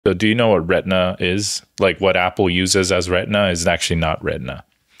So do you know what Retina is? Like what Apple uses as Retina is actually not Retina.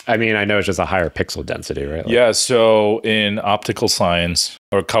 I mean, I know it's just a higher pixel density, right? Like, yeah. So in optical science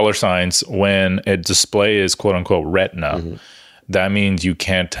or color science, when a display is quote unquote Retina, that means you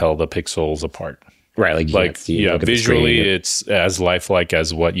can't tell the pixels apart. Right. Like visually, it's as lifelike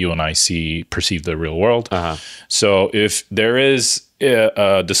as what you and I perceive the real world. So if there is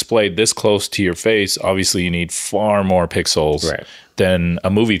a display this close to your face, obviously you need far more pixels than a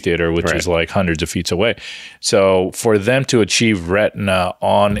movie theater, which is like hundreds of feet away. So for them to achieve Retina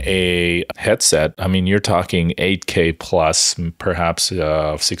on a headset, I mean, you're talking 8K plus, perhaps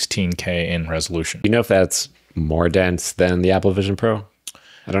 16K in resolution. You know if that's more dense than the Apple Vision Pro?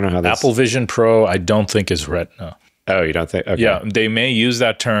 I don't know how that's... Apple Vision Pro, I don't think is Retina. Oh, you don't think? Okay. Yeah, they may use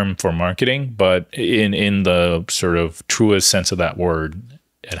that term for marketing, but in the sort of truest sense of that word,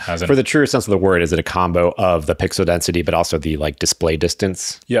 it hasn't. For the truest sense of the word, is it a combo of the pixel density, but also the like display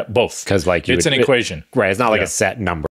distance? Yeah, both. Because like it's an equation. Right. It's not like a set number.